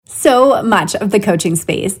So much of the coaching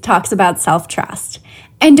space talks about self-trust.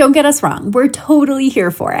 And don't get us wrong, we're totally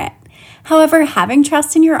here for it. However, having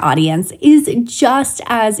trust in your audience is just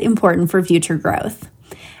as important for future growth.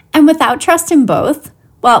 And without trust in both,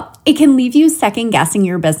 well, it can leave you second-guessing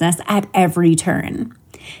your business at every turn.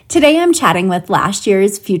 Today, I'm chatting with last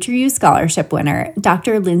year's Future You Scholarship winner,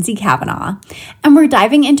 Dr. Lindsay Kavanaugh, and we're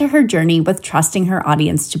diving into her journey with trusting her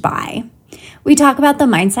audience to buy. We talk about the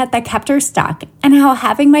mindset that kept her stuck and how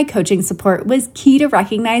having my coaching support was key to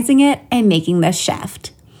recognizing it and making this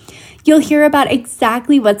shift. You'll hear about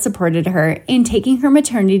exactly what supported her in taking her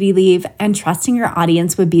maternity leave and trusting her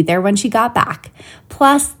audience would be there when she got back,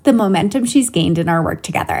 plus the momentum she's gained in our work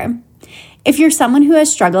together. If you're someone who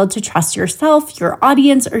has struggled to trust yourself, your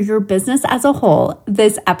audience, or your business as a whole,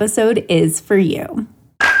 this episode is for you.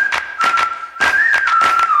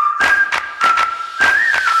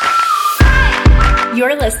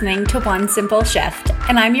 You're listening to One Simple Shift,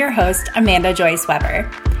 and I'm your host, Amanda Joyce Weber,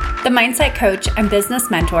 the mindset coach and business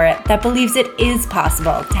mentor that believes it is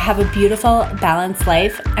possible to have a beautiful, balanced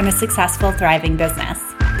life and a successful, thriving business.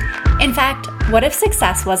 In fact, what if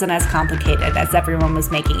success wasn't as complicated as everyone was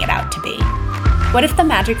making it out to be? What if the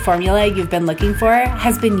magic formula you've been looking for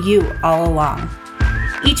has been you all along?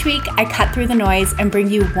 Each week, I cut through the noise and bring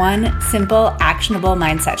you one simple, actionable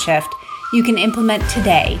mindset shift you can implement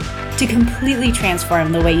today to completely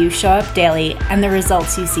transform the way you show up daily and the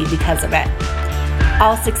results you see because of it.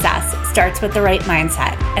 All success starts with the right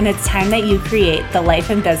mindset, and it's time that you create the life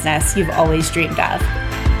and business you've always dreamed of.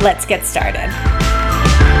 Let's get started.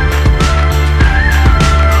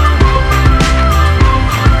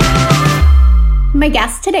 My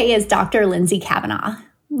guest today is Dr. Lindsay Kavanaugh.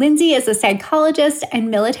 Lindsay is a psychologist and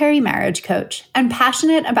military marriage coach and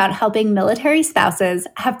passionate about helping military spouses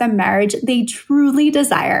have the marriage they truly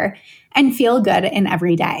desire and feel good in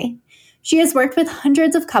every day. She has worked with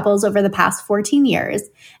hundreds of couples over the past 14 years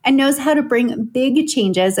and knows how to bring big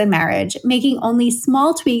changes in marriage, making only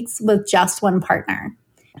small tweaks with just one partner.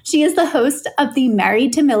 She is the host of the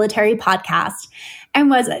Married to Military podcast and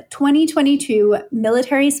was a 2022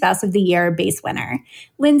 Military Spouse of the Year base winner.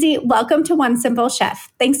 Lindsay, welcome to One Simple Shift.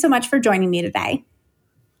 Thanks so much for joining me today.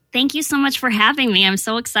 Thank you so much for having me. I'm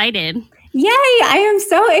so excited. Yay! I am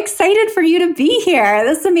so excited for you to be here.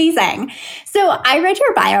 This is amazing. So I read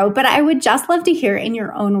your bio, but I would just love to hear in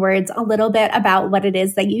your own words a little bit about what it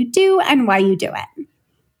is that you do and why you do it.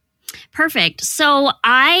 Perfect. So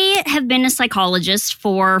I have been a psychologist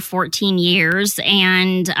for 14 years,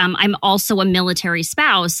 and I'm also a military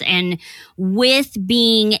spouse. And with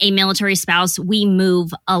being a military spouse, we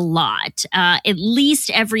move a lot, at least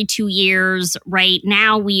every 2 years. Right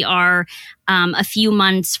now, we are a few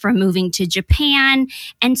months from moving to Japan.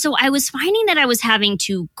 And so I was finding that I was having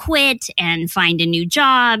to quit and find a new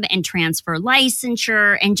job and transfer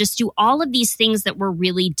licensure and just do all of these things that were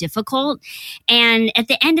really difficult. And at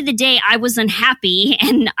the end of the day, I was unhappy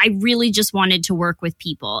and I really just wanted to work with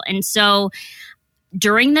people. And so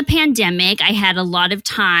during the pandemic, I had a lot of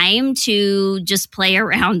time to just play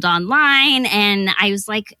around online. And I was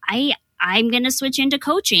like, I'm going to switch into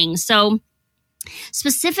coaching. So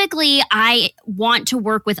specifically, I want to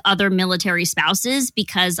work with other military spouses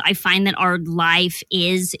because I find that our life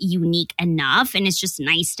is unique enough, and it's just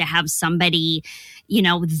nice to have somebody,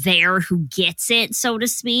 there who gets it, so to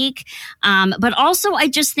speak. But also, I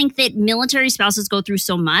just think that military spouses go through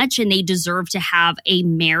so much, and they deserve to have a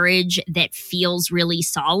marriage that feels really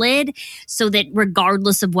solid, so that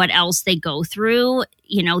regardless of what else they go through,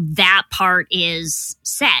 that part is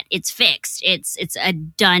set, it's fixed, it's a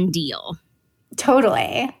done deal.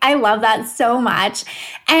 Totally. I love that so much.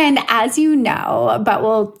 And as you know, but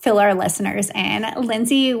we'll fill our listeners in,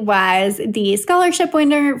 Lindsay was the scholarship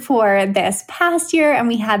winner for this past year, and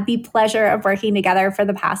we had the pleasure of working together for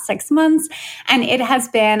the past 6 months. And it has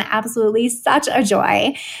been absolutely such a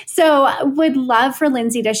joy. So would love for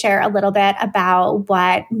Lindsay to share a little bit about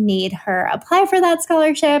what made her apply for that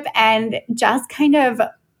scholarship and just kind of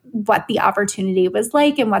what the opportunity was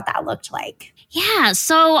like and what that looked like. Yeah.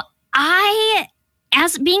 So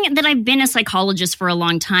as being that I've been a psychologist for a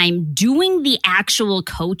long time, doing the actual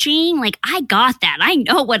coaching, like I got that. I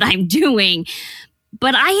know what I'm doing,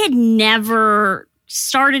 but I had never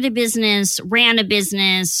started a business, ran a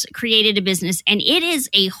business, created a business, and it is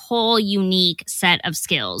a whole unique set of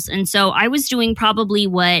skills. And so I was doing probably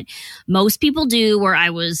what most people do, where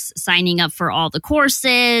I was signing up for all the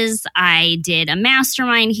courses. I did a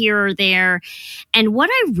mastermind here or there. And what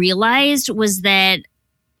I realized was that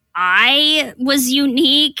I was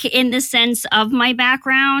unique in the sense of my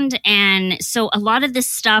background. And so a lot of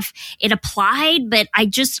this stuff, it applied, but I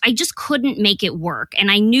just couldn't make it work.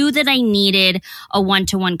 And I knew that I needed a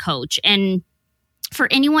one-to-one coach. And for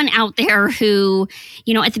anyone out there who,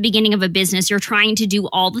 at the beginning of a business, you're trying to do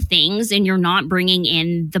all the things and you're not bringing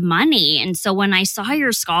in the money. And so when I saw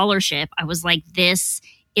your scholarship, I was like, this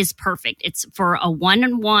is perfect. It's for a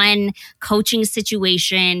one-on-one coaching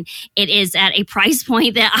situation. It is at a price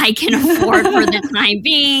point that I can afford for the time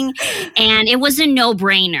being. And it was a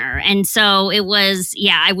no-brainer. And so it was,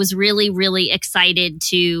 I was really, really excited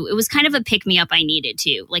it was kind of a pick-me-up I needed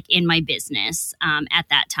to, like in my business at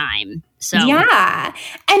that time. So yeah.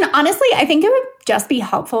 And honestly, I think it would just be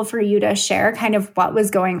helpful for you to share kind of what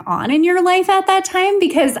was going on in your life at that time,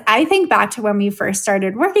 because I think back to when we first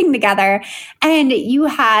started working together and you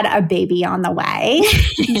had a baby on the way.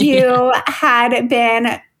 You had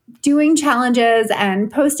been doing challenges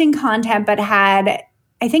and posting content, but had,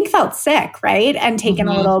 I think, felt sick, right? And taken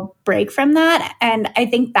a little break from that. And I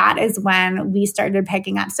think that is when we started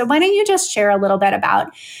picking up. So why don't you just share a little bit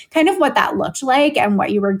about kind of what that looked like and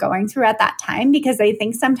what you were going through at that time? Because I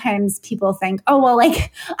think sometimes people think, oh, well,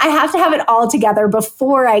 like I have to have it all together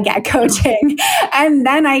before I get coaching and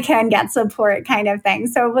then I can get support kind of thing.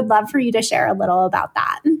 So I would love for you to share a little about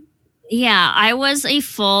that. Yeah, I was a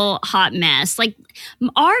full hot mess. Like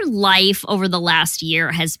our life over the last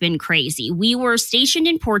year has been crazy. We were stationed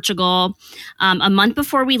in Portugal. A month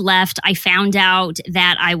before we left, I found out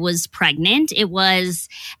that I was pregnant. It was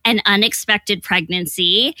an unexpected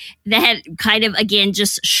pregnancy that kind of, again,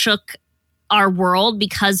 just shook our world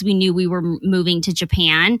because we knew we were moving to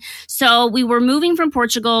Japan. So we were moving from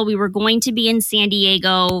Portugal. We were going to be in San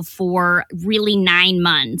Diego for really 9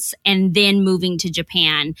 months and then moving to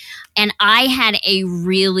Japan. And I had a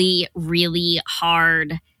really, really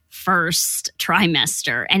hard first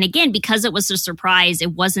trimester. And again, because it was a surprise,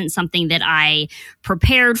 it wasn't something that I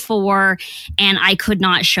prepared for and I could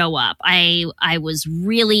not show up. I was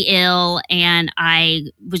really ill and I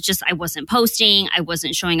wasn't posting. I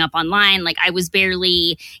wasn't showing up online. Like I was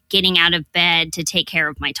barely getting out of bed to take care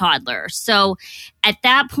of my toddler. So at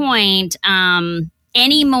that point,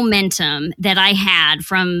 any momentum that I had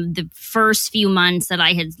from the first few months that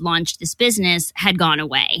I had launched this business had gone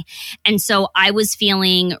away. And so I was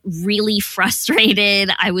feeling really frustrated.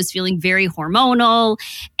 I was feeling very hormonal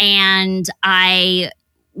and I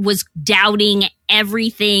was doubting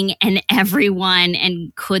everything and everyone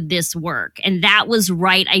and could this work? And that was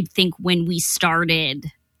right, I think, when we started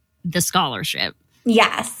the scholarship.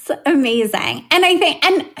 Yes, amazing. And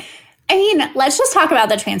I mean, let's just talk about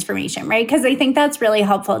the transformation, right? Because I think that's really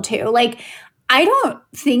helpful too. Like, I don't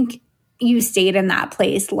think you stayed in that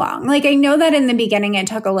place long. Like, I know that in the beginning, it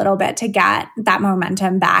took a little bit to get that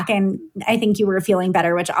momentum back. And I think you were feeling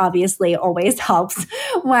better, which obviously always helps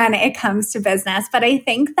when it comes to business. But I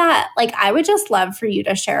think that, like, I would just love for you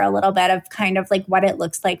to share a little bit of kind of like what it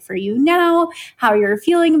looks like for you now, how you're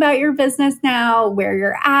feeling about your business now, where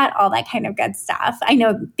you're at, all that kind of good stuff. I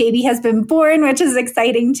know baby has been born, which is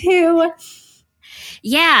exciting too.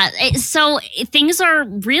 Yeah. So things are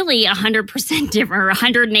really 100% different or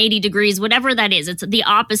 180 degrees, whatever that is. It's the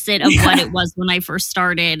opposite of what it was when I first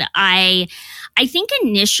started. I think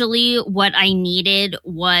initially what I needed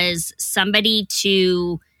was somebody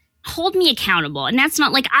to hold me accountable. And that's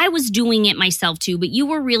not like I was doing it myself too, but you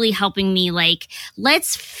were really helping me like,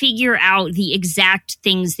 let's figure out the exact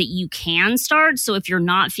things that you can start. So if you're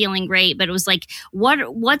not feeling great, but it was like,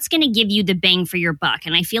 what's going to give you the bang for your buck?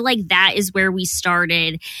 And I feel like that is where we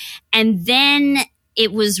started. And then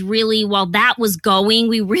it was really, while that was going,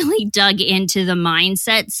 we really dug into the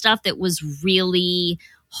mindset stuff that was really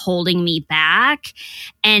holding me back.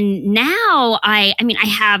 And now I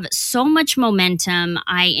have so much momentum.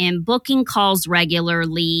 I am booking calls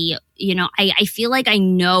regularly. You know, I feel like I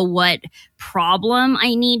know what problem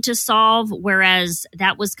I need to solve, whereas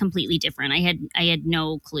that was completely different. I had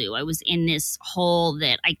no clue. I was in this hole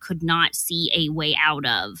that I could not see a way out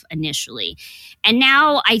of initially. And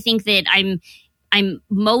now I think that I'm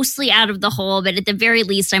mostly out of the hole, but at the very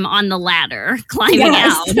least, I'm on the ladder climbing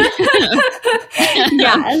out.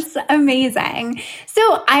 Yes, amazing.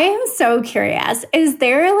 So I am so curious, is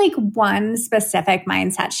there like one specific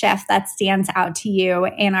mindset shift that stands out to you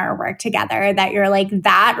in our work together that you're like,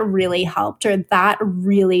 that really helped or that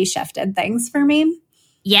really shifted things for me?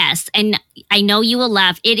 Yes. And I know you will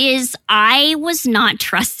laugh. I was not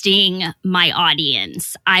trusting my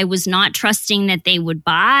audience. I was not trusting that they would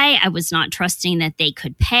buy. I was not trusting that they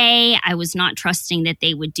could pay. I was not trusting that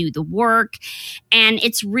they would do the work. And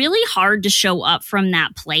it's really hard to show up from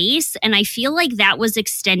that place. And I feel like that was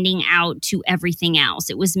extending out to everything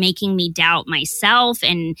else. It was making me doubt myself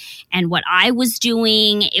and what I was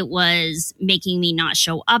doing. It was making me not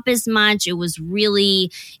show up as much. It was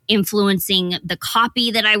really influencing the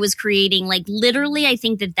copy that I was creating. Like literally, I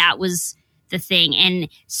think that was the thing. And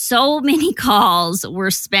so many calls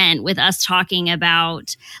were spent with us talking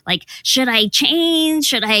about like, should I change?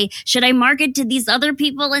 Should I market to these other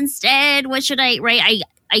people instead? What should right?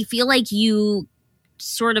 I feel like you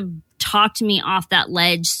sort of talked me off that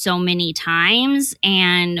ledge so many times.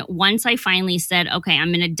 And once I finally said, okay, I'm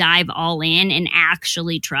going to dive all in and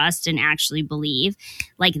actually trust and actually believe,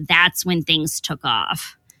 like that's when things took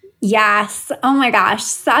off. Yes. Oh my gosh.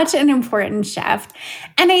 Such an important shift.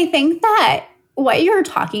 And I think that what you're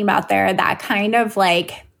talking about there, that kind of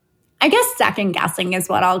like, I guess second guessing is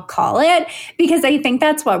what I'll call it, because I think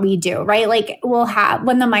that's what we do, right? Like we'll have,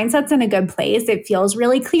 when the mindset's in a good place, it feels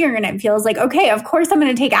really clear and it feels like, okay, of course I'm going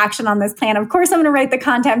to take action on this plan. Of course I'm going to write the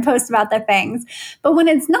content, post about the things. But when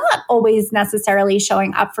it's not always necessarily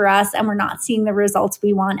showing up for us and we're not seeing the results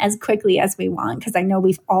we want as quickly as we want, because I know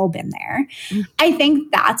we've all been there, I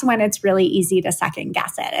think that's when it's really easy to second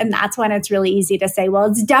guess it. And that's when it's really easy to say, well,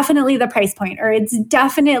 it's definitely the price point, or it's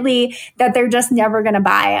definitely that they're just never going to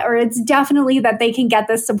buy, or it's definitely that they can get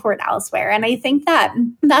this support elsewhere. And I think that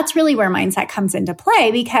that's really where mindset comes into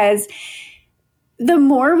play, because the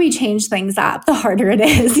more we change things up, the harder it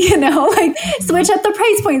is, like switch up the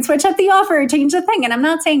price point, switch up the offer, change the thing. And I'm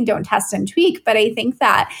not saying don't test and tweak, but I think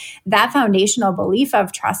that foundational belief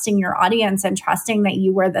of trusting your audience and trusting that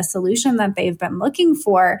you were the solution that they've been looking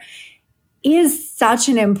for is such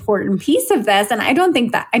an important piece of this. And I don't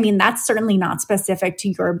think that's certainly not specific to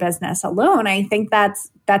your business alone. I think that's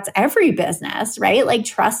every business, right? Like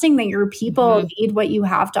trusting that your people need what you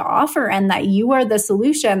have to offer and that you are the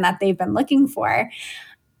solution that they've been looking for.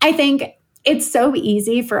 I think it's so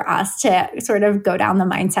easy for us to sort of go down the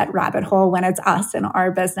mindset rabbit hole when it's us and our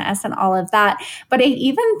business and all of that. But I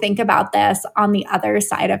even think about this on the other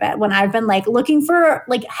side of it when I've been like looking for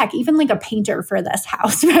like, heck, even like a painter for this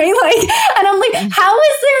house, right? Like, and I'm like, how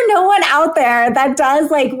is there no one out there that does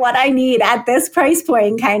like what I need at this price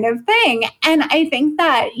point kind of thing? And I think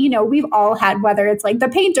that, we've all had, whether it's like the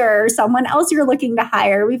painter or someone else you're looking to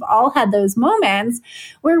hire, we've all had those moments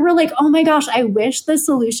where we're like, oh my gosh, I wish the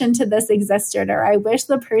solution to this existed, or I wish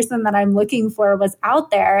the person that I'm looking for was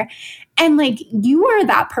out there. And like you are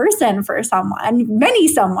that person for someone,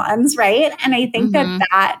 many someones, right? And I think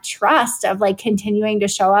that trust of like continuing to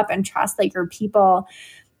show up and trust that your people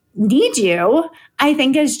need you, I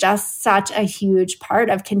think is just such a huge part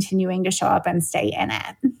of continuing to show up and stay in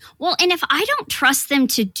it. Well, and if I don't trust them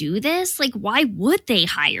to do this, like, why would they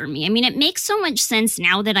hire me? I mean, it makes so much sense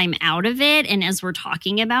now that I'm out of it and as we're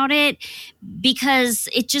talking about it, because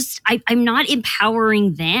it just, I'm not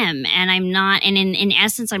empowering them, and I'm not, and in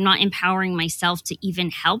essence, I'm not empowering myself to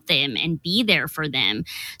even help them and be there for them.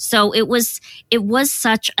 So it was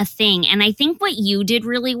such a thing. And I think what you did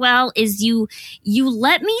really well is you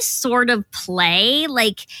let me sort of play.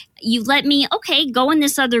 Like you let me, okay, go in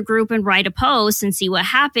this other group and write a post and see what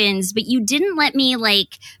happens. But you didn't let me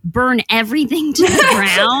like burn everything to the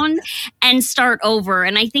ground and start over.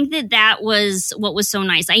 And I think that was what was so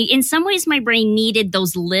nice. In some ways, my brain needed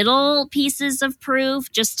those little pieces of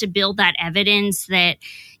proof just to build that evidence that,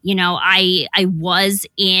 I was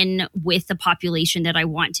in with the population that I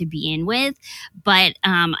want to be in with, but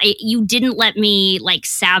you didn't let me like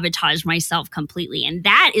sabotage myself completely. And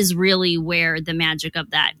that is really where the magic of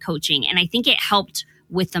that coaching. And I think it helped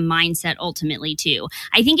with the mindset ultimately too.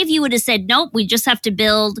 I think if you would have said, nope, we just have to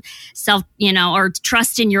build self, or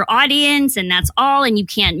trust in your audience and that's all, and you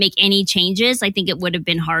can't make any changes, I think it would have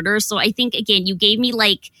been harder. So I think, again, you gave me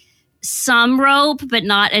like some rope, but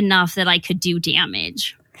not enough that I could do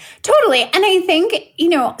damage. Totally. And I think,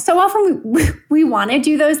 so often we want to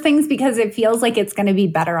do those things because it feels like it's going to be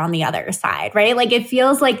better on the other side, right? Like it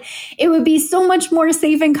feels like it would be so much more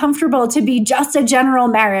safe and comfortable to be just a general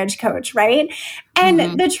marriage coach, right?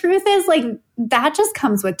 And the truth is like, that just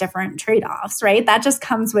comes with different trade-offs, right? That just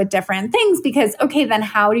comes with different things because, okay, then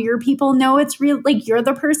how do your people know it's real? Like you're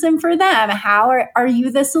the person for them. How are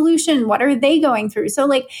you the solution? What are they going through? So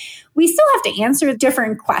like, we still have to answer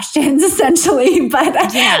different questions essentially, but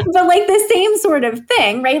like the same sort of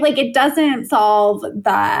thing, right? Like it doesn't solve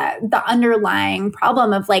the underlying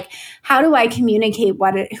problem of like, how do I communicate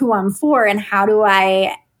who I'm for and how do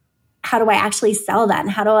I how do I actually sell that? And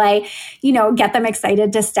how do I, get them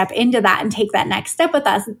excited to step into that and take that next step with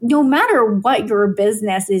us? No matter what your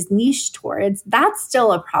business is niche towards, that's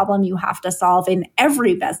still a problem you have to solve in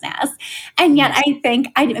every business. And yet I think,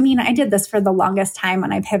 I did this for the longest time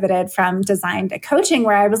when I pivoted from design to coaching,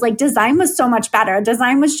 where I was like, design was so much better.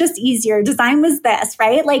 Design was just easier. Design was this,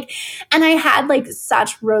 right? And I had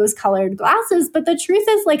such rose-colored glasses, but the truth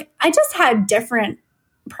is I just had different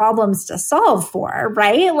problems to solve for,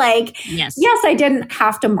 right? Yes, I didn't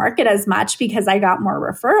have to market as much because I got more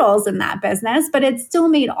referrals in that business, but it still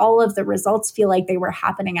made all of the results feel like they were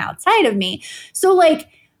happening outside of me. So I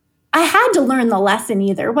had to learn the lesson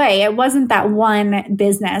either way. It wasn't that one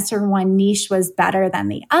business or one niche was better than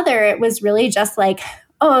the other. It was really just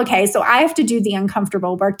okay, so I have to do the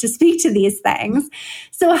uncomfortable work to speak to these things.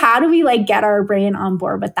 So how do we get our brain on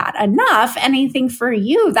board with that enough? And I think for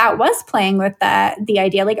you, that was playing with the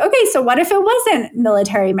idea okay, so what if it wasn't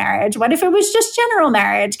military marriage? What if it was just general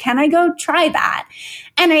marriage? Can I go try that?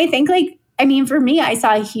 And I think for me, I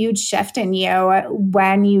saw a huge shift in you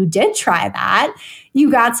when you did try that.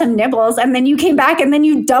 You got some nibbles and then you came back and then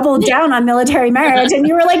you doubled down on military marriage and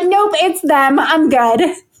you were like, nope, it's them. I'm good.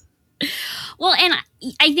 Well, and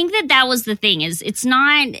I think that was the thing is it's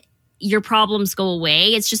not your problems go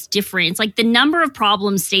away. It's just different. It's the number of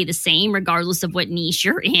problems stay the same regardless of what niche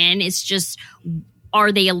you're in. It's just,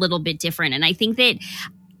 are they a little bit different? And I think that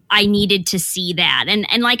I needed to see that. And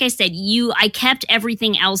like I said, I kept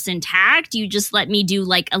everything else intact. You just let me do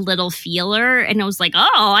a little feeler. And I was like,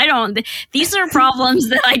 these are problems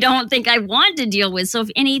that I don't think I want to deal with. So if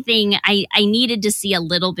anything, I needed to see a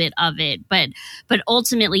little bit of it. But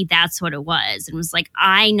ultimately, that's what it was. And it was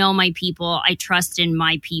I know my people. I trust in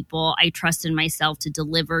my people. I trust in myself to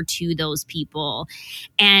deliver to those people.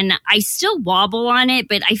 And I still wobble on it,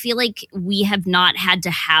 but I feel like we have not had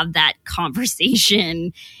to have that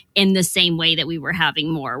conversation in the same way that we were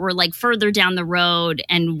having more. We're further down the road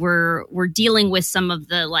and we're dealing with some of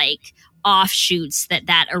the offshoots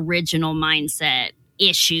that original mindset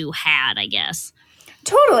issue had, I guess.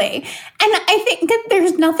 Totally. And I think that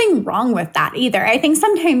there's nothing wrong with that either. I think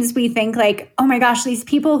sometimes we think oh my gosh, these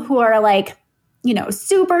people who are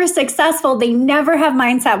super successful, they never have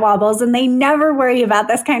mindset wobbles and they never worry about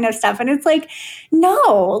this kind of stuff. And it's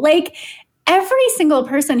no, every single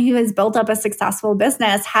person who has built up a successful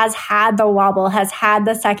business has had the wobble, has had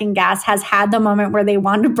the second guess, has had the moment where they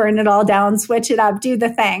want to burn it all down, switch it up, do the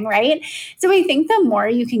thing, right? So I think the more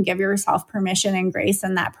you can give yourself permission and grace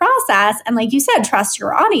in that process, and like you said, trust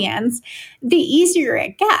your audience, the easier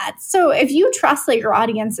it gets. So if you trust that your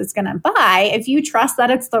audience is going to buy, if you trust that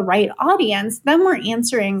it's the right audience, then we're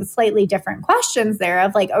answering slightly different questions there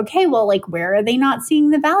of okay, well, where are they not seeing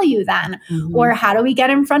the value then? Mm-hmm. Or how do we get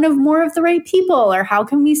in front of more of the right people, or how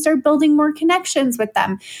can we start building more connections with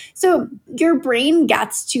them? So your brain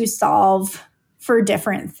gets to solve for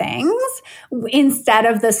different things instead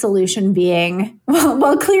of the solution being,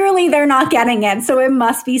 well, clearly they're not getting it, so it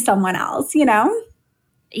must be someone else,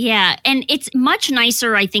 Yeah. And it's much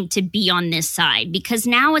nicer, I think, to be on this side because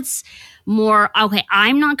now it's more, okay,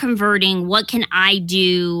 I'm not converting. What can I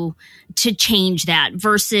do to change that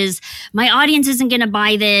versus my audience isn't going to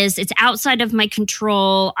buy this. It's outside of my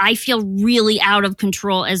control. I feel really out of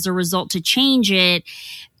control as a result to change it.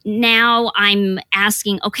 Now I'm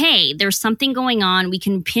asking, okay, there's something going on. We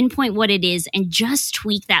can pinpoint what it is and just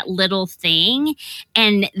tweak that little thing.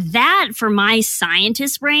 And that, for my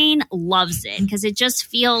scientist brain, loves it because it just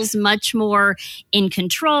feels much more in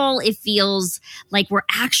control. It feels like we're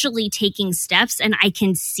actually taking steps and I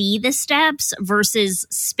can see the steps versus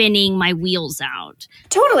spinning my wheels out.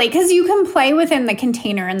 Totally, because you can play within the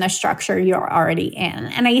container and the structure you're already in.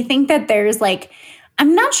 And I think that there's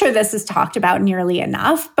I'm not sure this is talked about nearly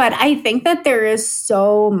enough, but I think that there is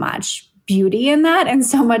so much beauty in that and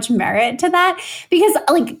so much merit to that because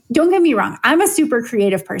don't get me wrong, I'm a super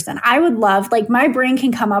creative person. I would love, my brain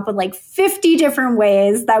can come up with 50 different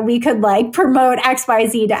ways that we could promote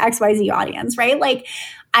XYZ to XYZ audience, right?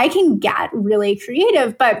 I can get really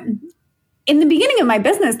creative, but in the beginning of my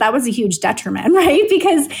business, that was a huge detriment, right?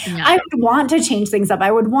 Because I would want to change things up.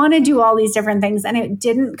 I would want to do all these different things, and it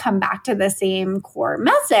didn't come back to the same core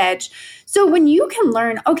message. So when you can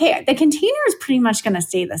learn, okay, the container is pretty much going to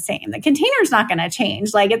stay the same. The container is not going to change.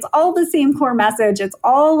 It's all the same core message. It's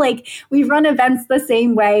all we run events the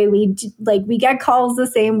same way. We get calls the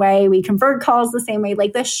same way. We convert calls the same way.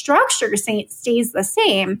 The structure stays the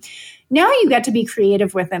same. Now you get to be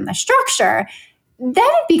creative within the structure. then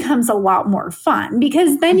it becomes a lot more fun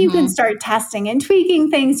because then you can start testing and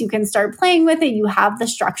tweaking things. You can start playing with it. You have the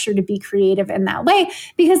structure to be creative in that way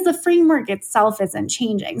because the framework itself isn't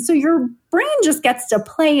changing. So your brain just gets to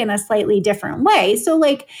play in a slightly different way. So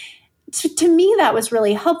like, to me, that was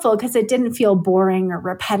really helpful because it didn't feel boring or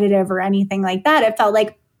repetitive or anything like that. It felt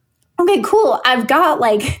like, okay, cool. I've got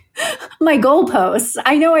like my goalposts.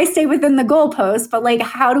 I know I stay within the goalposts, but like,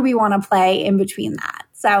 how do we want to play in between that?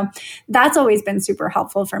 So that's always been super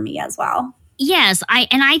helpful for me as well. Yes,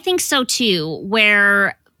 I think so too,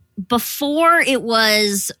 where before it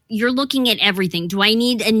was, you're looking at everything. Do I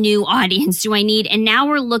need a new audience? And now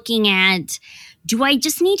we're looking at, do I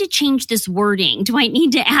just need to change this wording? Do I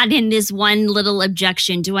need to add in this one little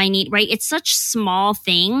objection? Right? It's such small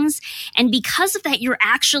things. And because of that, you're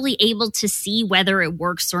actually able to see whether it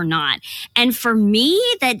works or not. And for me,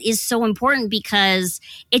 that is so important because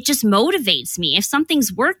it just motivates me. If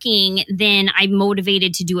something's working, then I'm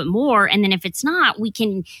motivated to do it more. And then if it's not, we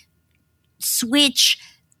can switch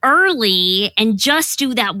early and just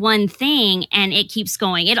do that one thing and it keeps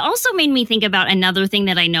going. It also made me think about another thing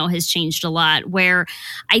that I know has changed a lot, where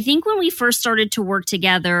I think when we first started to work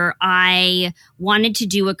together, I wanted to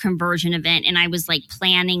do a conversion event and I was like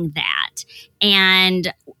planning that.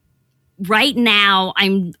 And right now,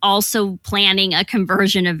 I'm also planning a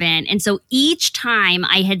conversion event. And so each time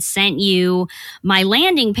I had sent you my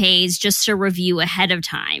landing page just to review ahead of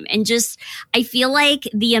time. And just, I feel like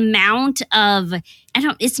the amount of,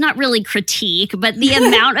 it's not really critique, but the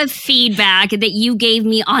amount of feedback that you gave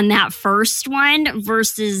me on that first one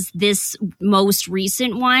versus this most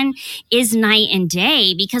recent one is night and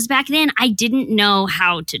day. Because back then I didn't know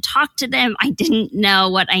how to talk to them. I didn't know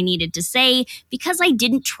what I needed to say because I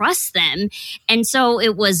didn't trust them. And so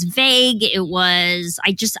it was vague.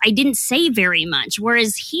 I didn't say very much.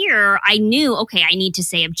 Whereas here I knew, okay, I need to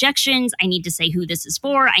say objections. I need to say who this is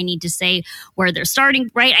for. I need to say where they're starting,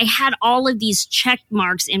 right? I had all of these check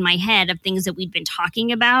marks in my head of things that we'd been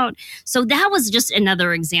talking about. So that was just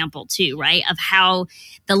another example too, right? Of how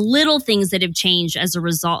the little things that have changed as a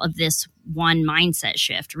result of this one mindset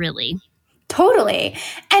shift, really. Totally.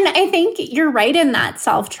 And I think you're right in that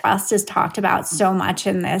self-trust is talked about so much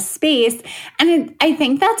in this space. And I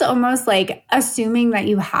think that's almost like assuming that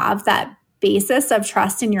you have that basis of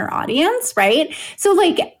trust in your audience, right? So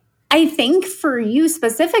like, I think for you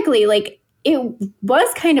specifically, like, it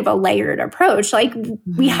was kind of a layered approach. Like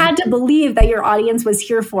we had to believe that your audience was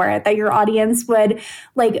here for it, that your audience would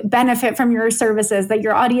like benefit from your services, that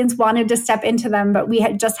your audience wanted to step into them, but we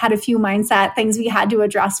had just had a few mindset things we had to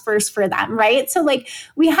address first for them, right? So like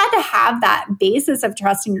we had to have that basis of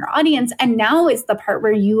trust in your audience. And now it's the part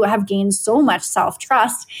where you have gained so much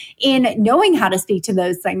self-trust in knowing how to speak to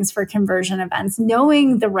those things for conversion events,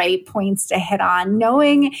 knowing the right points to hit on,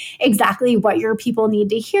 knowing exactly what your people need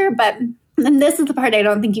to hear. But and this is the part I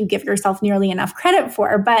don't think you give yourself nearly enough credit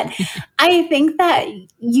for, but I think that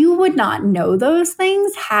you would not know those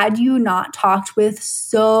things had you not talked with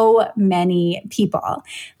so many people.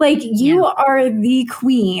 Like you are the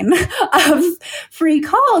queen of free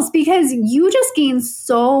calls because you just gain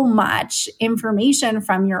so much information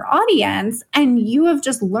from your audience and you have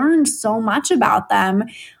just learned so much about them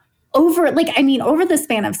over the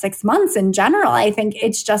span of 6 months in general. I think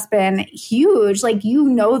it's just been huge. Like, you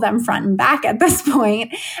know them front and back at this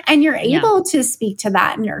point, and you're able to speak to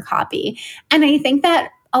that in your copy. And I think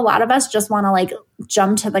that a lot of us just want to like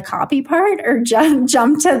jump to the copy part or jump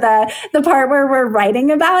to the part where we're writing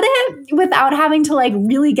about it without having to like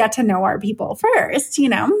really get to know our people first, you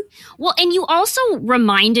know? Well, and you also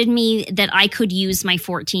reminded me that I could use my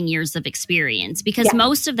 14 years of experience because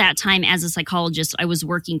most of that time as a psychologist, I was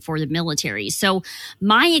working for the military. So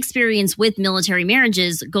my experience with military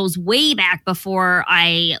marriages goes way back before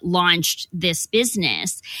I launched this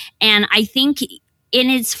business. And I think and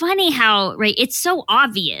it's funny how, right, it's so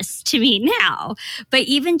obvious to me now, but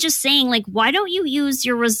even just saying like, why don't you use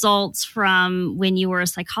your results from when you were a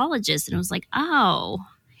psychologist? And I was like, oh,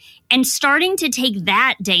 and starting to take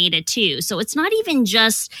that data too. So it's not even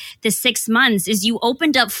just the 6 months, is you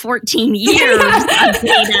opened up 14 years of data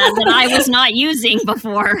that I was not using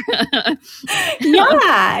before.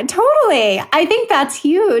 Yeah, totally. I think that's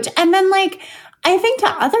huge. And then like, I think to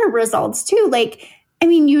other results too, like, I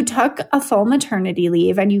mean, you took a full maternity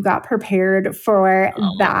leave and you got prepared for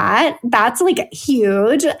that. That's like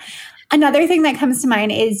huge. Another thing that comes to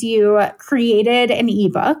mind is you created an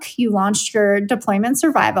ebook. You launched your deployment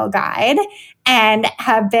survival guide and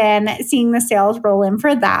have been seeing the sales roll in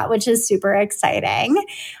for that, which is super exciting.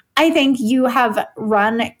 I think you have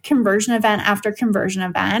run conversion event after conversion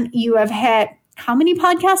event. You have hit how many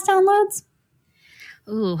podcast downloads?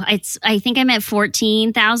 Ooh, I think I'm at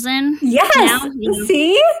 14,000 Yes. now.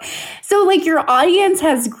 See? So like your audience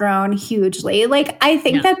has grown hugely. Like I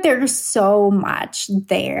think that there's so much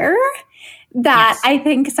there that I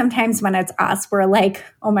think sometimes when it's us, we're like,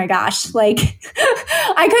 oh my gosh, like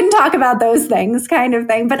I couldn't talk about those things kind of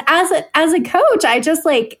thing. But as a coach, I just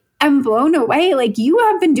like am blown away. Like you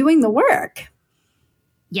have been doing the work.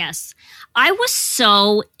 Yes. I was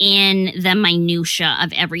so in the minutia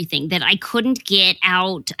of everything that I couldn't get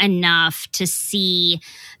out enough to see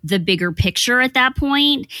the bigger picture at that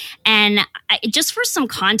point. And just for some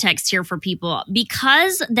context here for people,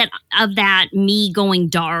 because of that me going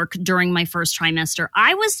dark during my first trimester,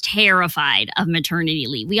 I was terrified of maternity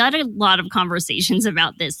leave. We had a lot of conversations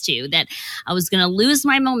about this too, that I was going to lose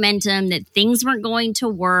my momentum, that things weren't going to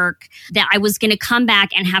work, that I was going to come back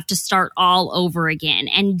and have to start all over again.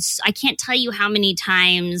 And I can't tell you how many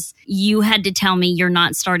times you had to tell me you're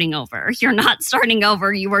not starting over. You're not starting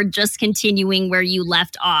over. You are just continuing where you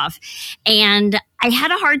left off. And I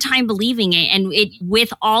had a hard time believing it. And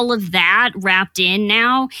with all of that wrapped in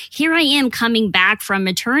now, here I am coming back from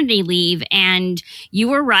maternity leave. And you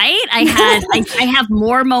were right. I have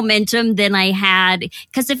more momentum than I had.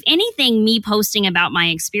 Because if anything, me posting about my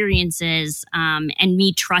experiences and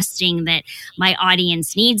me trusting that my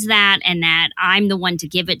audience needs that and that I'm the one to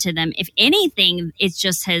give it to them, if anything, it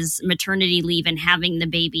just has maternity leave and having the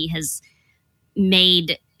baby has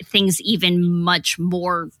made things even much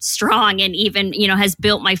more strong and even, has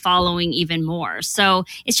built my following even more. So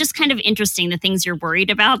it's just kind of interesting the things you're worried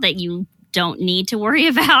about that you don't need to worry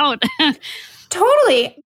about.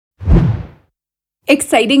 Totally.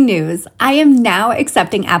 Exciting news. I am now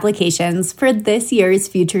accepting applications for this year's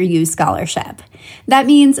Future You Scholarship. That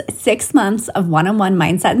means 6 months of one-on-one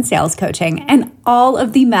mindset and sales coaching and all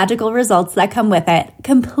of the magical results that come with it,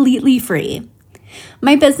 completely free.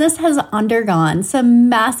 My business has undergone some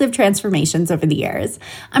massive transformations over the years.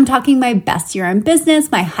 I'm talking my best year in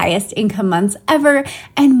business, my highest income months ever,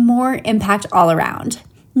 and more impact all around.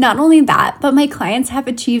 Not only that, but my clients have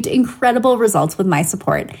achieved incredible results with my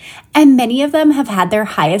support, and many of them have had their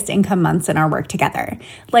highest income months in our work together,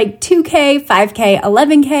 like 2K, 5K,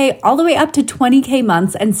 11K, all the way up to 20K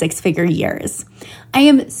months and 6-figure years. I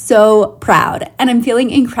am so proud, and I'm feeling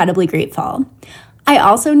incredibly grateful. I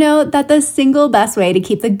also know that the single best way to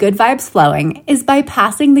keep the good vibes flowing is by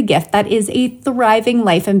passing the gift that is a thriving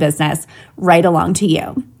life and business right along to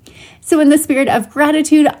you. So in the spirit of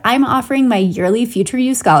gratitude, I'm offering my yearly Future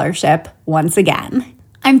You Scholarship once again.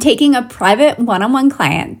 I'm taking a private one-on-one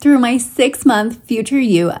client through my 6-month Future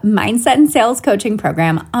You Mindset and Sales Coaching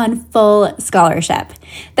Program on full scholarship.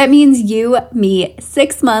 That means me,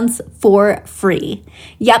 6 months for free.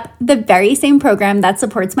 Yep, the very same program that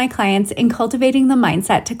supports my clients in cultivating the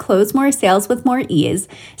mindset to close more sales with more ease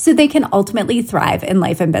so they can ultimately thrive in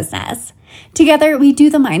life and business. Together, we do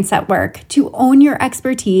the mindset work to own your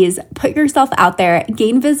expertise, put yourself out there,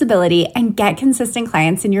 gain visibility, and get consistent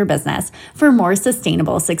clients in your business for more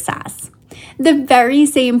sustainable success. The very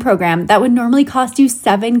same program that would normally cost you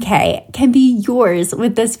 $7K can be yours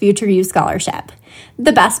with this Future You Scholarship.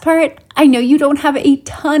 The best part, I know you don't have a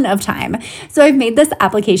ton of time, so I've made this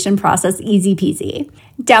application process easy peasy.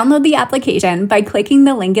 Download the application by clicking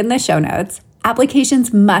the link in the show notes.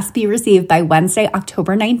 Applications must be received by Wednesday,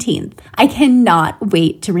 October 19th. I cannot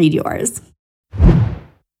wait to read yours.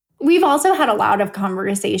 We've also had a lot of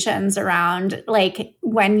conversations around like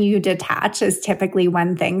when you detach is typically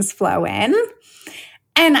when things flow in.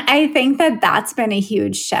 And I think that that's been a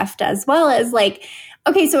huge shift as well as like,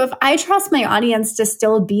 okay, so if I trust my audience to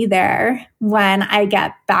still be there when I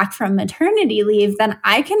get back from maternity leave, then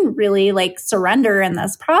I can really like surrender in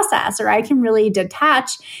this process, or I can really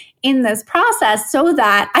detach in this process so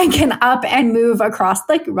that I can up and move across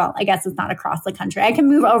I guess it's not across the country. I can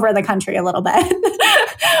move over the country a little bit.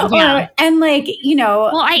 Yeah.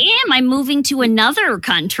 Well, I'm moving to another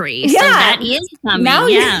country. So that is coming. Now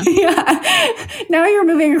now you're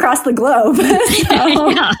moving across the globe.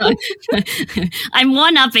 I'm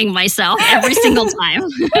one-upping myself every single time.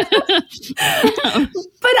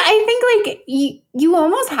 But I think like you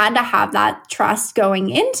almost had to have that trust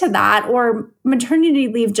going into that, or maternity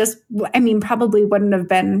leave probably wouldn't have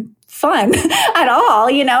been fun at all.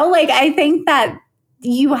 Like I think that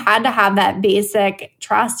you had to have that basic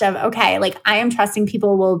trust of, okay, like I am trusting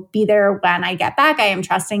people will be there when I get back. I am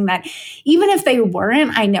trusting that even if they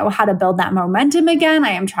weren't, I know how to build that momentum again. I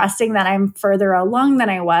am trusting that I'm further along than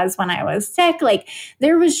I was when I was sick. Like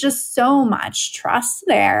there was just so much trust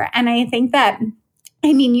there. And I think that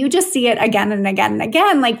I mean, you just see it again and again and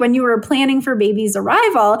again. Like when you were planning for baby's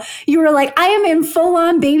arrival, you were like, I am in full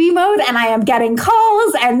on baby mode and I am getting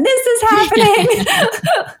calls and this is happening.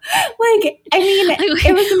 Like, I mean,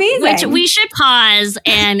 it was amazing. Which we should pause.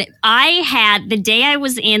 And I had, the day I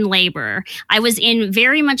was in labor, I was in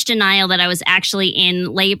very much denial that I was actually in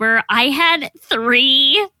labor. I had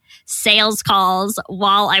 3 sales calls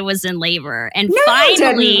while I was in labor. And no,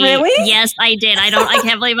 finally, you didn't, really? Yes, I did. I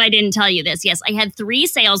can't believe I didn't tell you this. Yes, I had 3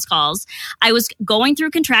 sales calls. I was going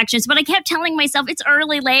through contractions, but I kept telling myself it's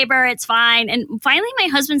early labor, it's fine. And finally my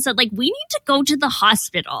husband said, like, we need to go to the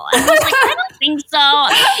hospital. And I was like, I don't think so.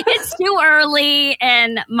 It's too early.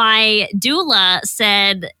 And my doula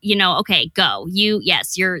said, you know, okay, go.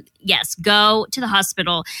 Go to the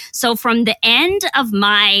hospital. So from the end of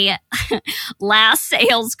my last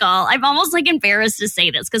sales call, I'm almost like embarrassed to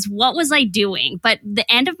say this because what was I doing? But the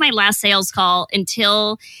end of my last sales call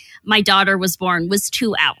until my daughter was born was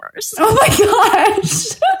 2 hours. Oh my gosh.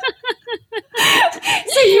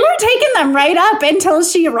 So you were taking them right up until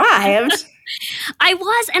she arrived. I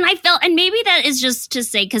was, and I felt, and maybe that is just to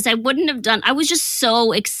say, because I was just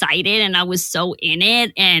so excited and I was so in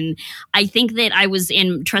it. And I think that I was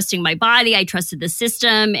in trusting my body. I trusted the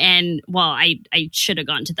system. And well, I should have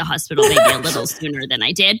gone to the hospital maybe a little sooner than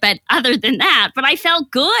I did. But other than that, but I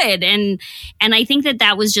felt good. And I think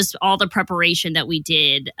that was just all the preparation that we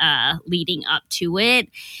did leading up to it.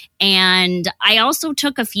 And I also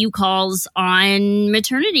took a few calls on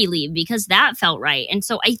maternity leave because that felt right. And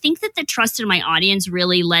so I think that the trust in my audience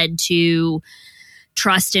really led to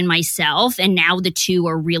trust in myself. And now the two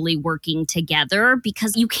are really working together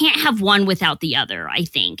because you can't have one without the other, I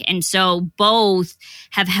think. And so both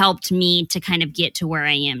have helped me to kind of get to where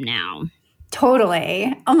I am now.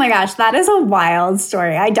 Totally. Oh my gosh, that is a wild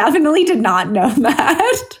story. I definitely did not know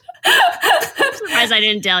that. I'm surprised I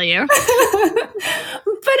didn't tell you.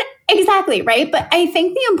 But exactly, right? But I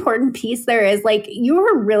think the important piece there is like you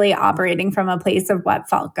were really operating from a place of what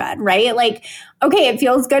felt good, right? Like, okay, it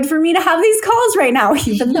feels good for me to have these calls right now,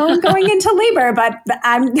 even though I'm going into labor, but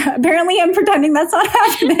I'm pretending that's not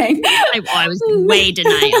happening. I was way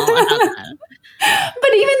denial about that.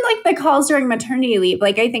 But even like the calls during maternity leave,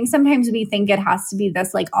 like I think sometimes we think it has to be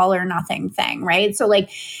this like all or nothing thing, right? So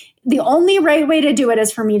like the only right way to do it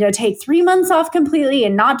is for me to take 3 months off completely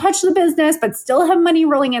and not touch the business, but still have money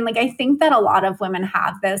rolling in. Like, I think that a lot of women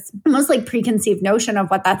have this almost like preconceived notion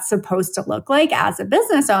of what that's supposed to look like as a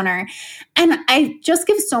business owner. And I just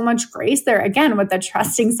give so much grace there again with the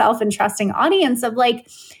trusting self and trusting audience of like,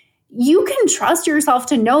 you can trust yourself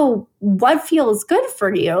to know what feels good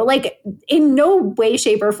for you. Like in no way,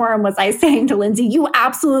 shape, or form was I saying to Lindsay, you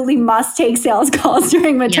absolutely must take sales calls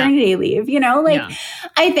during maternity leave. You know, like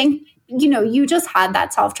I think, you know, you just had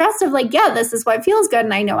that self-trust of like, yeah, this is what feels good.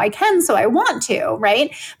 And I know I can, so I want to,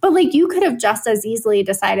 right? But like you could have just as easily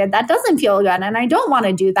decided that doesn't feel good and I don't want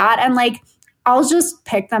to do that. And like, I'll just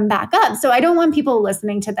pick them back up. So I don't want people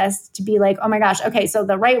listening to this to be like, oh my gosh, okay, so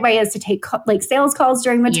the right way is to take like sales calls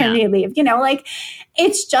during maternity leave. You know, like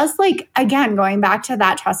it's just like, again, going back to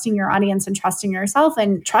that trusting your audience and trusting yourself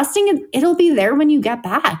and trusting it'll be there when you get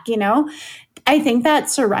back, you know? I think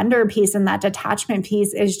that surrender piece and that detachment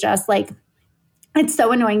piece is just like, it's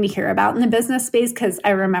so annoying to hear about in the business space because I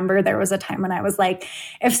remember there was a time when I was like,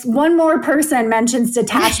 if one more person mentions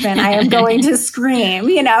detachment, I am going to scream,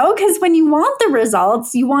 you know, because when you want the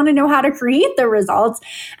results, you want to know how to create the results.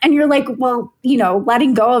 And you're like, well, you know,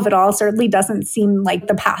 letting go of it all certainly doesn't seem like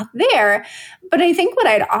the path there. But I think what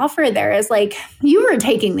I'd offer there is like, you were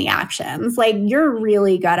taking the actions. Like you're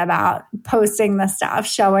really good about posting the stuff,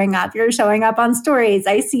 showing up. You're showing up on stories.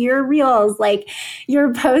 I see your reels. Like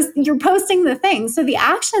you're posting the things. So the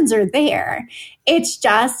actions are there. It's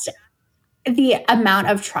just the amount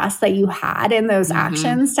of trust that you had in those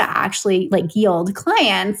actions to actually like yield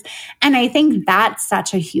clients. And I think that's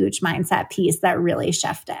such a huge mindset piece that really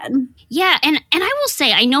shifted. Yeah. And I will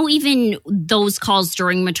say, I know even those calls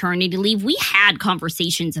during maternity leave, we had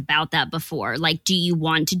conversations about that before. Like, do you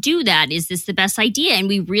want to do that? Is this the best idea? And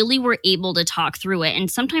we really were able to talk through it. And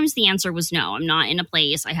sometimes the answer was no, I'm not in a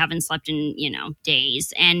place. I haven't slept in, you know,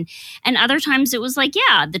 days. And other times it was like,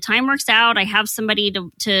 yeah, the time works out. I have somebody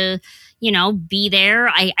to you know, be there.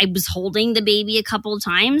 I was holding the baby a couple of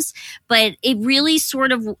times, but it really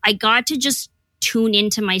sort of, I got to just tune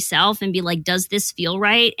into myself and be like, does this feel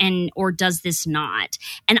right? Or does this not?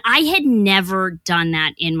 And I had never done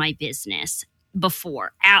that in my business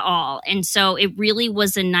before at all. And so it really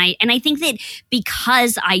was a night. And I think that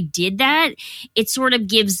because I did that, it sort of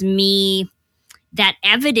gives me that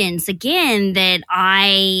evidence again that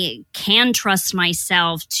I can trust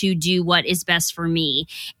myself to do what is best for me.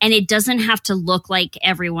 And it doesn't have to look like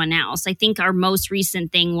everyone else. I think our most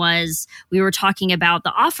recent thing was we were talking about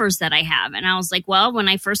the offers that I have. And I was like, well, when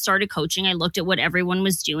I first started coaching, I looked at what everyone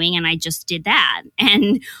was doing and I just did that.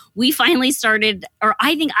 And we finally started, or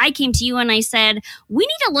I think I came to you and I said, we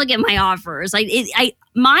need to look at my offers.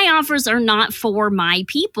 My offers are not for my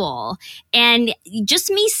people. And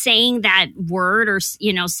just me saying that word or,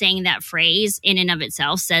 saying that phrase in and of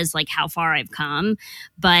itself says like how far I've come.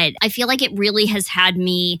 But I feel like it really has had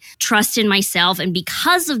me trust in myself. And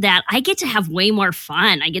because of that, I get to have way more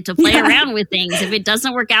fun. I get to play around with things. If it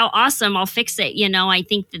doesn't work out, awesome, I'll fix it. I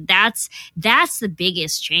think that's the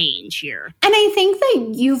biggest change here. And I think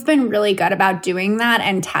that you've been really good about doing that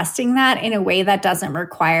and testing that in a way that doesn't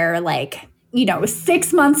require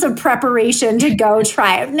 6 months of preparation to go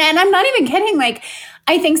try it. And I'm not even kidding.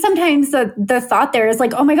 I think sometimes the thought there is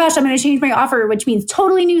oh my gosh, I'm going to change my offer, which means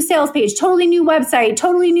totally new sales page, totally new website,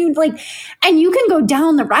 totally new, and you can go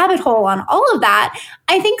down the rabbit hole on all of that.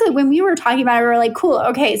 I think when we were talking about it, we were like, cool.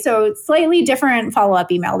 Okay. So slightly different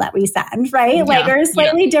follow-up email that we send, right? Or a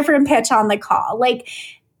slightly different pitch on the call.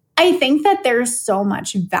 I think that there's so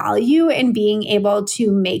much value in being able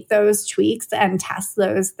to make those tweaks and test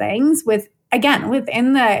those things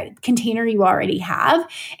within the container you already have,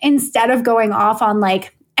 instead of going off on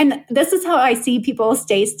and this is how I see people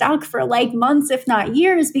stay stuck for months, if not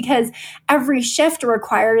years, because every shift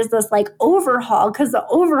requires this overhaul, because the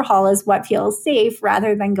overhaul is what feels safe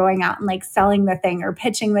rather than going out and selling the thing or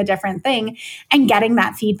pitching the different thing and getting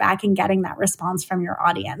that feedback and getting that response from your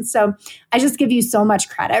audience. So I just give you so much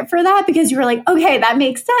credit for that, because you were okay, that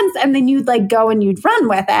makes sense. And then you'd go and you'd run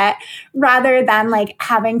with it rather than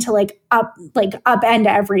having to upend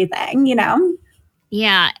everything,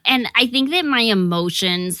 Yeah. And I think that my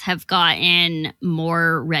emotions have gotten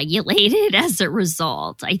more regulated as a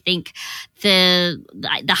result. I think the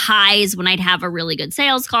highs when I'd have a really good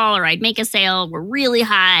sales call or I'd make a sale were really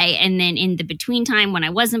high. And then in the between time when I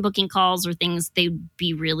wasn't booking calls or things, they'd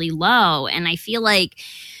be really low. And I feel like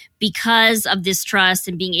because of this trust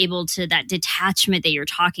and being able to that detachment that you're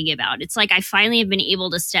talking about, it's I finally have been able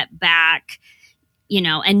to step back,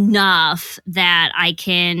 enough that I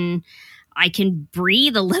can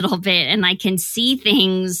breathe a little bit and I can see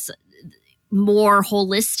things more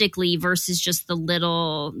holistically versus just the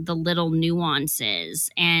little nuances.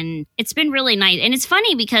 And it's been really nice. And it's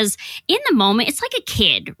funny because in the moment, it's like a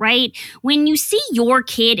kid, right? When you see your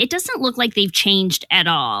kid, it doesn't look like they've changed at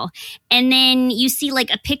all. And then you see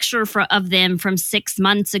a picture of them from 6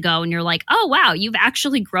 months ago and you're like, oh, wow, you've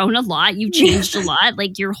actually grown a lot. You've changed a lot.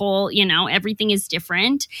 Your whole, everything is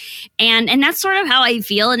different. And that's sort of how I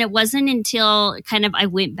feel. And it wasn't until kind of I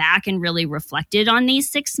went back and really reflected on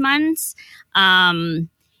these 6 months and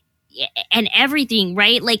everything,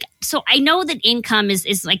 right? So I know that income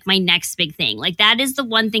is my next big thing. That is the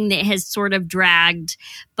one thing that has sort of dragged.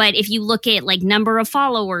 But if you look at number of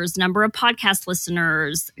followers, number of podcast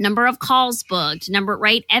listeners, number of calls booked,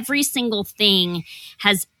 right? Every single thing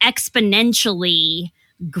has exponentially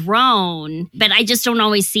grown, but I just don't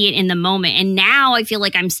always see it in the moment. And now I feel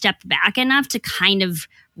like I'm stepped back enough to kind of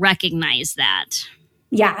recognize that.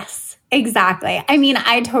 Yes, exactly. I mean,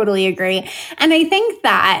 I totally agree. And I think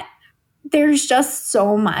that there's just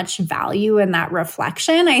so much value in that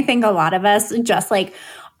reflection. I think a lot of us just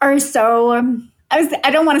are so,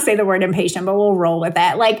 I don't want to say the word impatient, but we'll roll with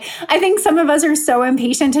it. I think some of us are so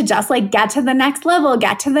impatient to just get to the next level,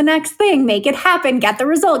 get to the next thing, make it happen, get the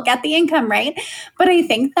result, get the income, right? But I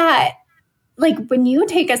think that when you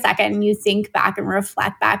take a second and you think back and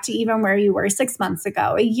reflect back to even where you were 6 months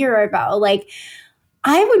ago, a year ago,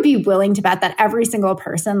 I would be willing to bet that every single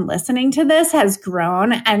person listening to this has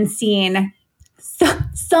grown and seen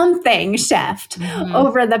something shift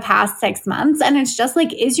over the past 6 months. And it's just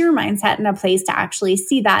is your mindset in a place to actually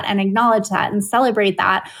see that and acknowledge that and celebrate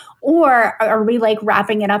that? Or are we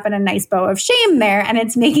wrapping it up in a nice bow of shame there and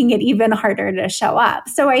it's making it even harder to show up?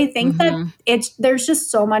 So I think that there's just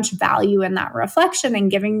so much value in that reflection and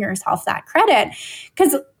giving yourself that credit.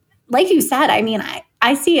 Because like you said, I mean,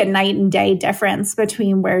 I see a night and day difference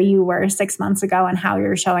between where you were 6 months ago and how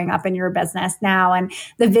you're showing up in your business now, and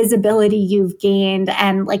the visibility you've gained,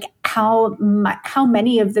 and how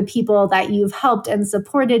many of the people that you've helped and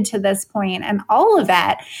supported to this point, and all of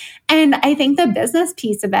it. And I think the business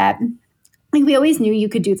piece of it like we always knew you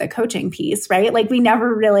could do the coaching piece, right? Like we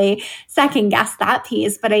never really second guessed that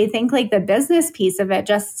piece. But I think like the business piece of it,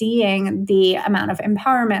 just seeing the amount of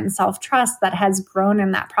empowerment and self-trust that has grown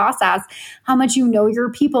in that process, how much you know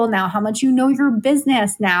your people now, how much you know your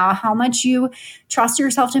business now, how much you trust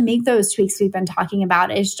yourself to make those tweaks we've been talking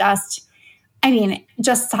about is just, I mean,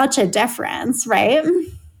 just such a difference, right?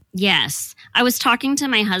 Yes. I was talking to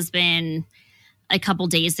my husband a couple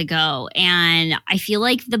days ago, and I feel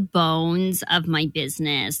like the bones of my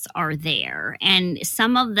business are there. And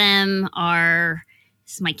some of them are,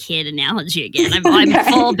 this is my kid analogy again. I'm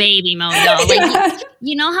full baby mode, y'all. Like,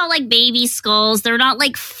 you know how like baby skulls, they're not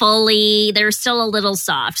like fully, they're still a little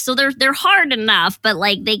soft. So they're hard enough, but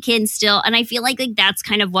like they can still, and I feel like that's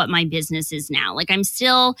kind of what my business is now. Like I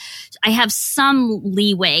have some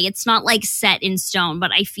leeway. It's not like set in stone,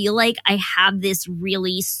 but I feel like I have this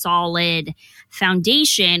really solid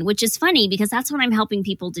foundation, which is funny because that's what I'm helping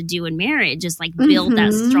people to do in marriage, is like build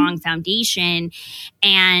that strong foundation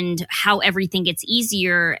and how everything gets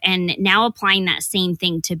easier. And now applying that same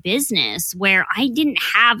thing to business where I didn't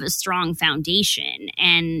have a strong foundation.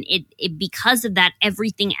 And it because of that,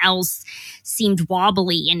 everything else seemed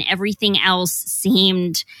wobbly and everything else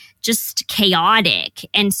seemed just chaotic.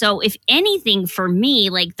 And so if anything for me,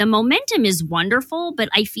 like the momentum is wonderful, but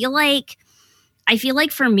I feel like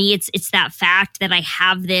for me, it's that fact that I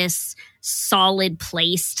have this solid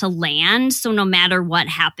place to land. So no matter what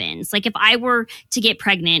happens, like if I were to get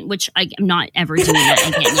pregnant, which I'm not ever doing that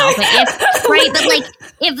again now, but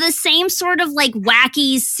if the same sort of like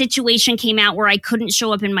wacky situation came out where I couldn't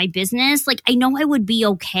show up in my business, like I know I would be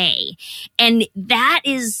okay. And that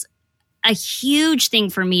is a huge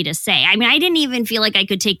thing for me to say. I mean, I didn't even feel like I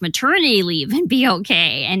could take maternity leave and be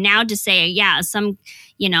okay. And now to say, yeah, some,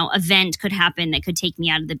 event could happen that could take me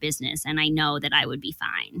out of the business and I know that I would be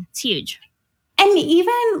fine. It's huge. And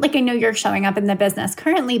even like, I know you're showing up in the business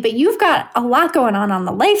currently, but you've got a lot going on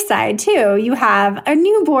the life side too. You have a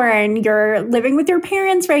newborn, you're living with your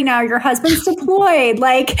parents right now, your husband's deployed.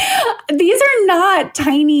 Like these are not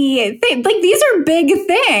tiny things. Like these are big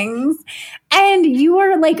things. And you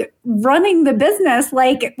are like running the business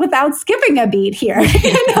like without skipping a beat here. I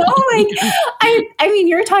mean,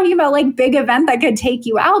 you're talking about like big event that could take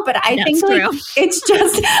you out, but I think like true. It's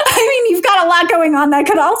just, you've got a lot going on that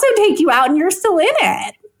could also take you out and you're still in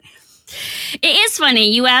it. It is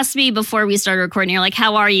funny. You asked me before we started recording, you're like,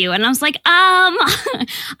 how are you? And I was like, I'm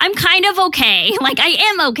kind of okay. Like I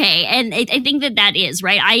am okay. And I think that is,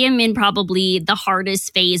 right? I am in probably the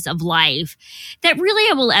hardest phase of life that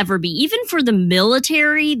really I will ever be. Even for the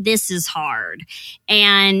military, this is hard.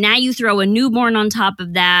 And now you throw a newborn on top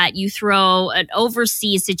of that. You throw an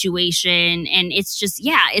overseas situation and it's just,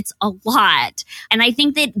 it's a lot. And I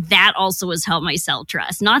think that also has helped my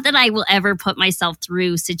self-trust. Not that I will ever put myself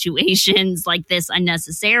through situations like this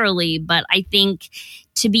unnecessarily, but I think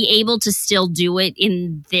to be able to still do it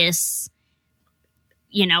in this,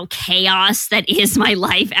 chaos that is my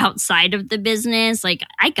life outside of the business, like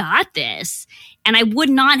I got this. And I would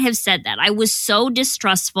not have said that. I was so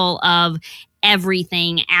distrustful of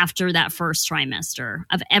everything after that first trimester,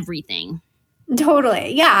 of everything.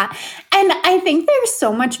 Totally. Yeah. And I think there's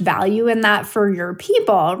so much value in that for your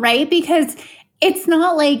people, right? Because it's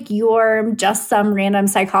not like you're just some random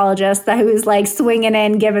psychologist who's like swinging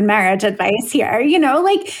in giving marriage advice here,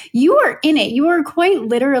 like you are in it. You are quite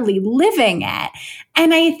literally living it.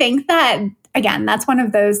 And I think that, again, that's one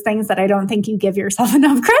of those things that I don't think you give yourself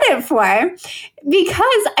enough credit for,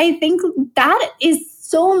 because I think that is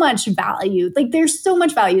so much value. Like there's so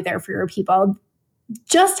much value there for your people.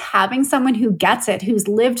 Just having someone who gets it, who's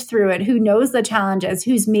lived through it, who knows the challenges,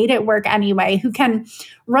 who's made it work anyway, who can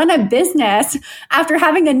run a business after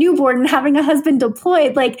having a newborn and having a husband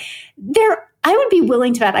deployed, like I would be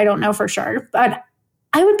willing to bet, I don't know for sure, but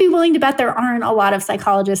I would be willing to bet there aren't a lot of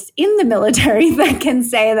psychologists in the military that can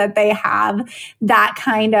say that they have that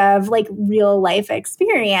kind of like real life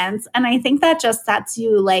experience. And I think that just sets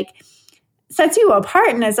you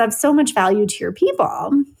apart and is of so much value to your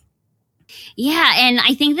people. Yeah. And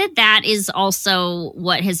I think that is also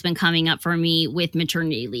what has been coming up for me with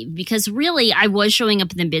maternity leave, because really I was showing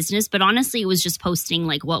up in the business, but honestly, it was just posting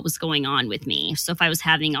like what was going on with me. So if I was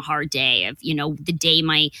having a hard day of, the day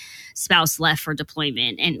my spouse left for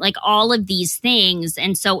deployment and like all of these things.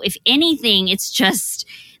 And so if anything, it's just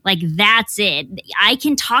like, that's it. I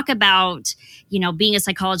can talk about, being a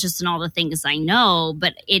psychologist and all the things I know,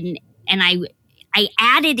 but I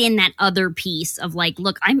added in that other piece of like,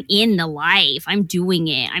 look, I'm in the life. I'm doing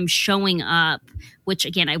it. I'm showing up, which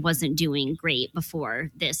again, I wasn't doing great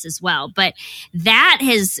before this as well. But that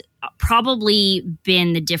has probably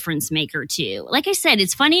been the difference maker too. Like I said,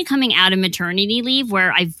 it's funny coming out of maternity leave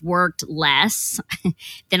where I've worked less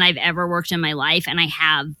than I've ever worked in my life, and I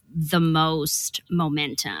have the most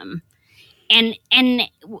momentum. And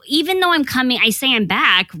even though I say I'm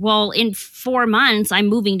back, well, in 4 months, I'm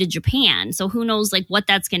moving to Japan. So who knows like what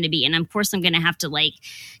that's going to be. And of course, I'm going to have to like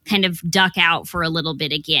kind of duck out for a little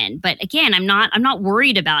bit again. But again, I'm not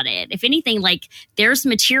worried about it. If anything, like there's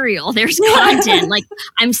material, there's content, like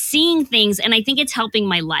I'm seeing things. And I think it's helping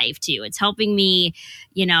my life too. It's helping me,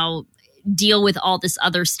 deal with all this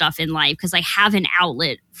other stuff in life because I have an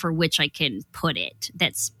outlet for which I can put it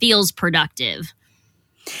that feels productive.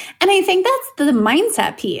 And I think that's the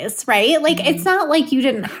mindset piece, right? Like, it's not like you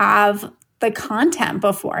didn't have the content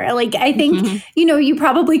before. Like, I think, you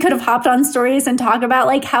probably could have hopped on stories and talk about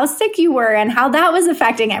like how sick you were and how that was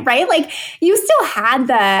affecting it, right? Like you still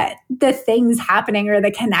had the things happening or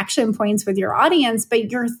the connection points with your audience,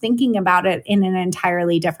 but you're thinking about it in an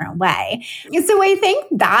entirely different way. So I think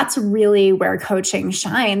that's really where coaching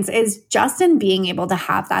shines, is just in being able to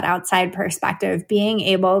have that outside perspective, being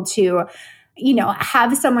able to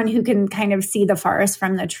have someone who can kind of see the forest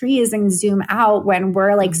from the trees and zoom out when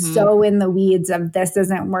we're like so in the weeds of this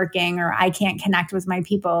isn't working, or I can't connect with my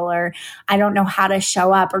people, or I don't know how to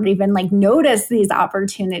show up or even like notice these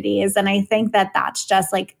opportunities. And I think that that's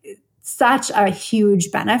just like such a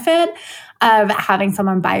huge benefit of having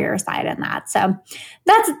someone by your side in that. So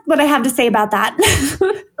that's what I have to say about that.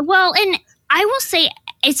 Well, and I will say,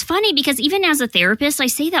 it's funny because even as a therapist, I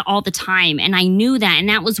say that all the time. And I knew that. And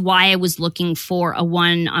that was why I was looking for a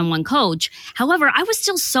one-on-one coach. However, I was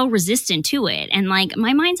still so resistant to it. And like,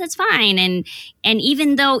 my mindset's fine. And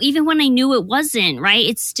even when I knew it wasn't, right,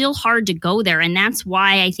 it's still hard to go there. And that's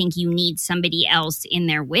why I think you need somebody else in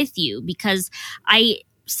there with you, because I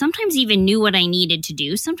sometimes even knew what I needed to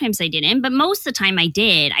do. Sometimes I didn't, but most of the time I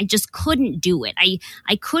did. I just couldn't do it.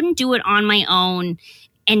 I couldn't do it on my own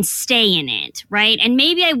and stay in it, right? And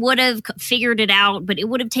maybe I would have figured it out, but it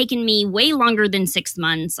would have taken me way longer than 6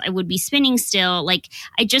 months. I would be spinning still. Like,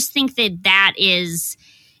 I just think that is,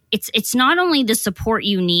 it's not only the support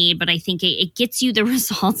you need, but I think it gets you the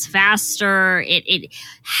results faster. It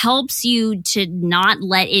helps you to not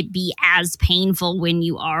let it be as painful when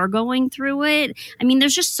you are going through it. I mean,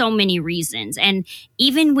 there's just so many reasons. And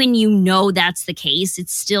even when you know that's the case,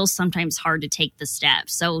 it's still sometimes hard to take the step.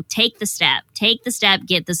 So take the step,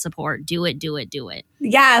 get the support, do it.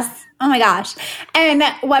 Yes. Oh my gosh. And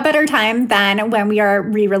what better time than when we are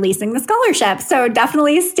re-releasing the scholarship? So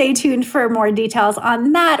definitely stay tuned for more details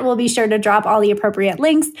on that. We'll be sure to drop all the appropriate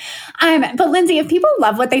links. But Lindsay, if people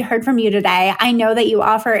love what they heard from you today, I know that you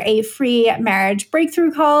offer a free marriage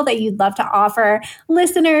breakthrough call that you'd love to offer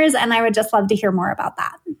listeners, and I would just love to hear more about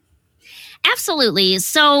that. Absolutely.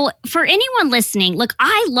 So for anyone listening, look,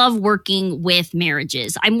 I love working with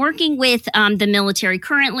marriages. I'm working with the military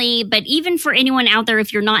currently, but even for anyone out there,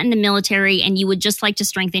 if you're not in the military and you would just like to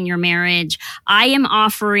strengthen your marriage, I am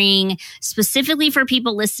offering specifically for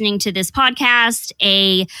people listening to this podcast,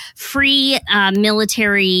 a free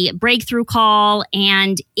military breakthrough call.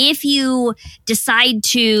 And if you decide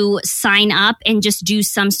to sign up and just do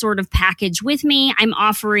some sort of package with me, I'm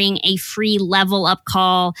offering a free level up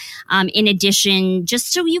call in addition,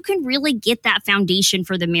 just so you can really get that foundation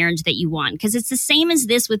for the marriage that you want. Because it's the same as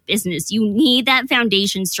this with business. You need that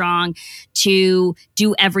foundation strong to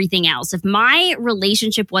do everything else. If my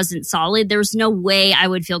relationship wasn't solid, there's no way I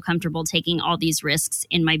would feel comfortable taking all these risks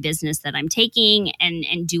in my business that I'm taking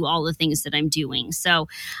and do all the things that I'm doing. So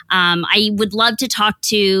I would love to talk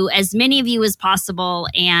to as many of you as possible.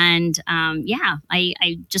 And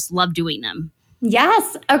I just love doing them.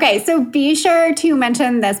 Yes. Okay. So be sure to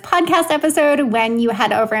mention this podcast episode when you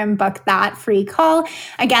head over and book that free call.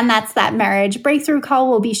 Again, that's that marriage breakthrough call.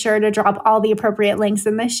 We'll be sure to drop all the appropriate links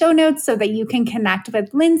in the show notes so that you can connect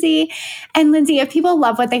with Lindsay. And Lindsay, if people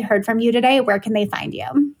love what they heard from you today, where can they find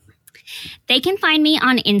you? They can find me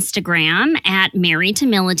on Instagram at Married to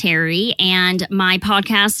Military, and my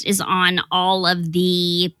podcast is on all of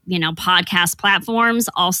the, podcast platforms,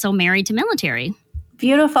 also Married to Military.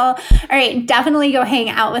 Beautiful. All right. Definitely go hang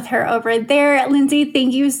out with her over there. Lindsay,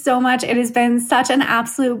 thank you so much. It has been such an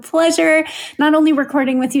absolute pleasure, not only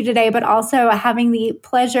recording with you today, but also having the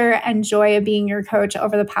pleasure and joy of being your coach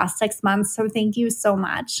over the past 6 months. So thank you so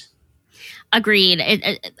much. Agreed.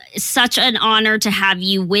 It's such an honor to have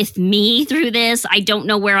you with me through this. I don't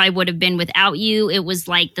know where I would have been without you. It was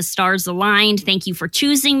like the stars aligned. Thank you for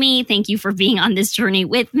choosing me. Thank you for being on this journey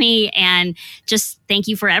with me. And just thank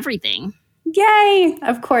you for everything. Yay!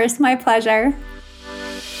 Of course, my pleasure.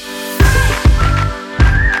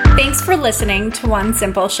 Thanks for listening to One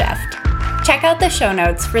Simple Shift. Check out the show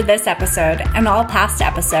notes for this episode and all past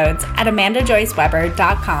episodes at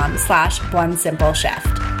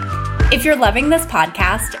amandajoyceweber.com/onesimpleshift. If you're loving this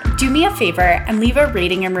podcast, do me a favor and leave a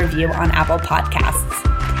rating and review on Apple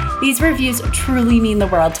Podcasts. These reviews truly mean the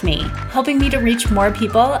world to me, helping me to reach more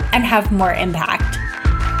people and have more impact.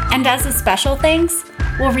 And as a special thanks,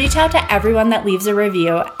 we'll reach out to everyone that leaves a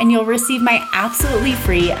review and you'll receive my absolutely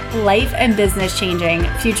free life and business changing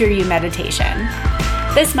Future You meditation.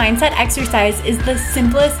 This mindset exercise is the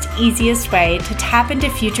simplest, easiest way to tap into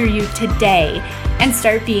future you today and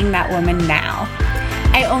start being that woman now.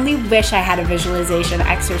 I only wish I had a visualization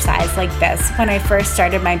exercise like this when I first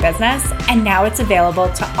started my business, and now it's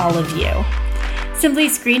available to all of you. Simply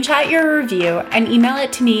screenshot your review and email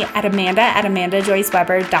it to me at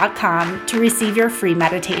amanda@amandajoyceweber.com to receive your free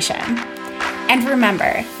meditation. And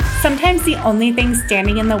remember, sometimes the only thing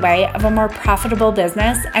standing in the way of a more profitable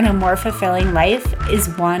business and a more fulfilling life is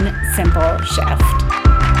one simple shift.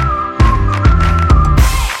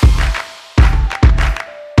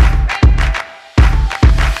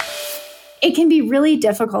 It can be really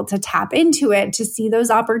difficult to tap into it, to see those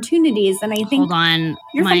opportunities. And I think... Hold on.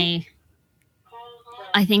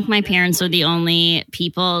 I think my parents are the only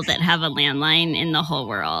people that have a landline in the whole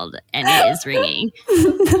world, and it is ringing. We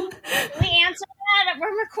answer that.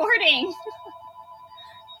 We're recording.